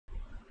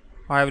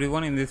Hi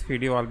everyone, in this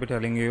video I'll be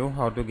telling you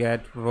how to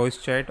get voice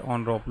chat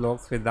on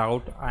Roblox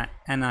without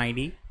an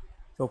ID.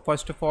 So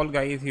first of all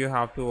guys, you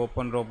have to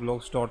open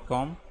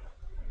roblox.com,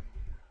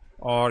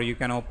 or you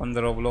can open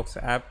the Roblox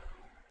app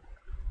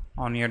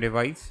on your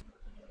device.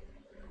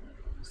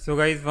 So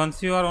guys,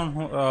 once you are on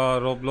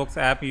Roblox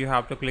app, you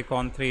have to click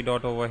on three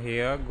dot over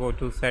here, go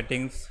to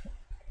settings,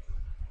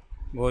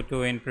 go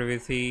to in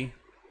privacy.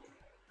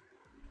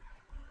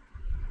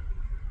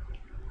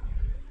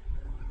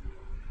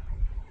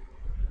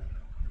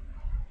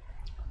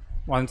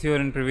 Once you are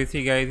in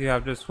privacy guys, you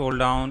have to scroll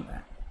down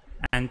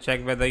and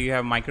check whether you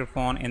have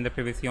microphone in the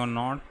privacy or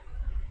not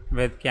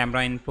with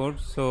camera input.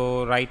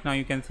 So right now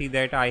you can see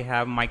that I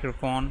have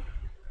microphone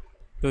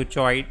to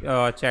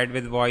chat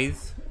with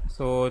voice.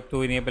 So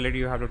to enable it,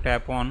 you have to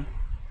tap on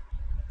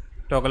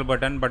toggle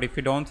button. But if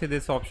you don't see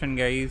this option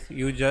guys,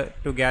 you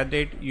to get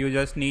it, you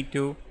just need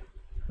to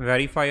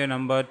verify your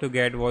number to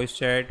get voice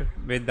chat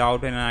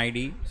without an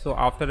ID. So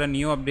after the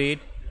new update,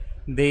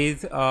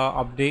 there's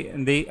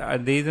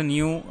there's a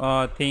new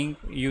thing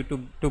you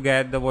to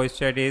get the voice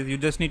chat is you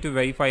just need to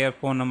verify your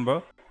phone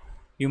number.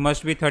 You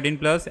must be 13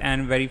 plus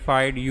and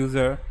verified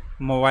user,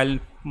 mobile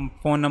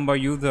phone number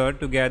user,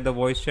 to get the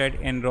voice chat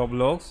in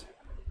Roblox.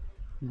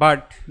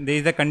 But there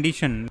is a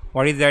condition.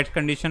 What is that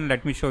condition?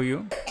 Let me show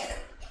you.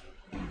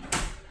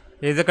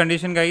 There is a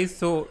condition guys.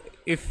 So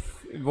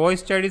if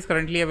voice chat is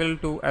currently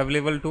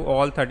available to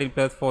all 13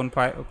 plus phone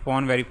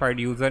verified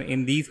user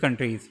in these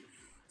countries.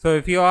 So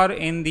if you are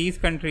in these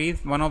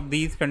countries, one of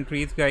these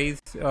countries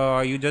guys,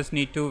 you just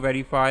need to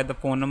verify the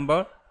phone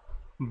number.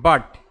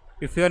 But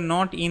if you are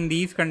not in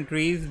these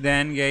countries,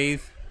 then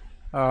guys,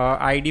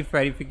 ID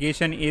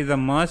verification is a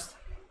must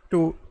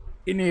to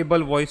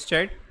enable voice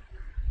chat.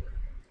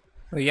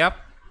 So yep,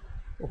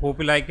 hope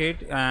you like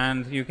it,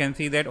 and you can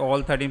see that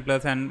all 13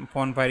 plus and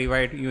phone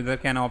verified user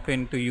can opt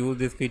in to use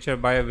this feature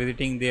by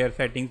visiting their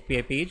settings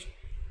page.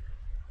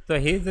 So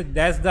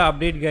that's the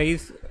update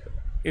guys.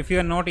 If you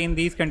are not in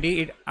these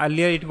countries,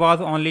 earlier it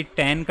was only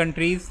 10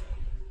 countries,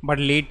 but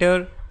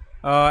later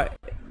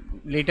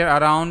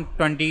around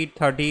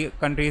 20-30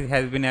 countries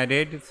has been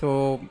added.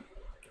 So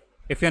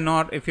if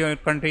your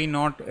country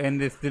not in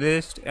this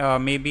list,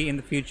 maybe in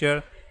the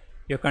future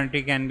your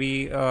country can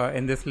be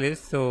in this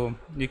list, so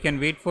you can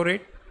wait for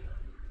it.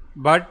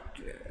 But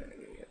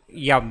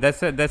yeah,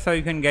 that's how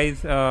you can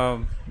guys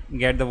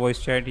get the voice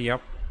chat.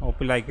 Yep, hope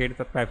you like it.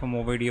 Subscribe for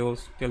more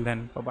videos. Till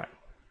then, bye bye.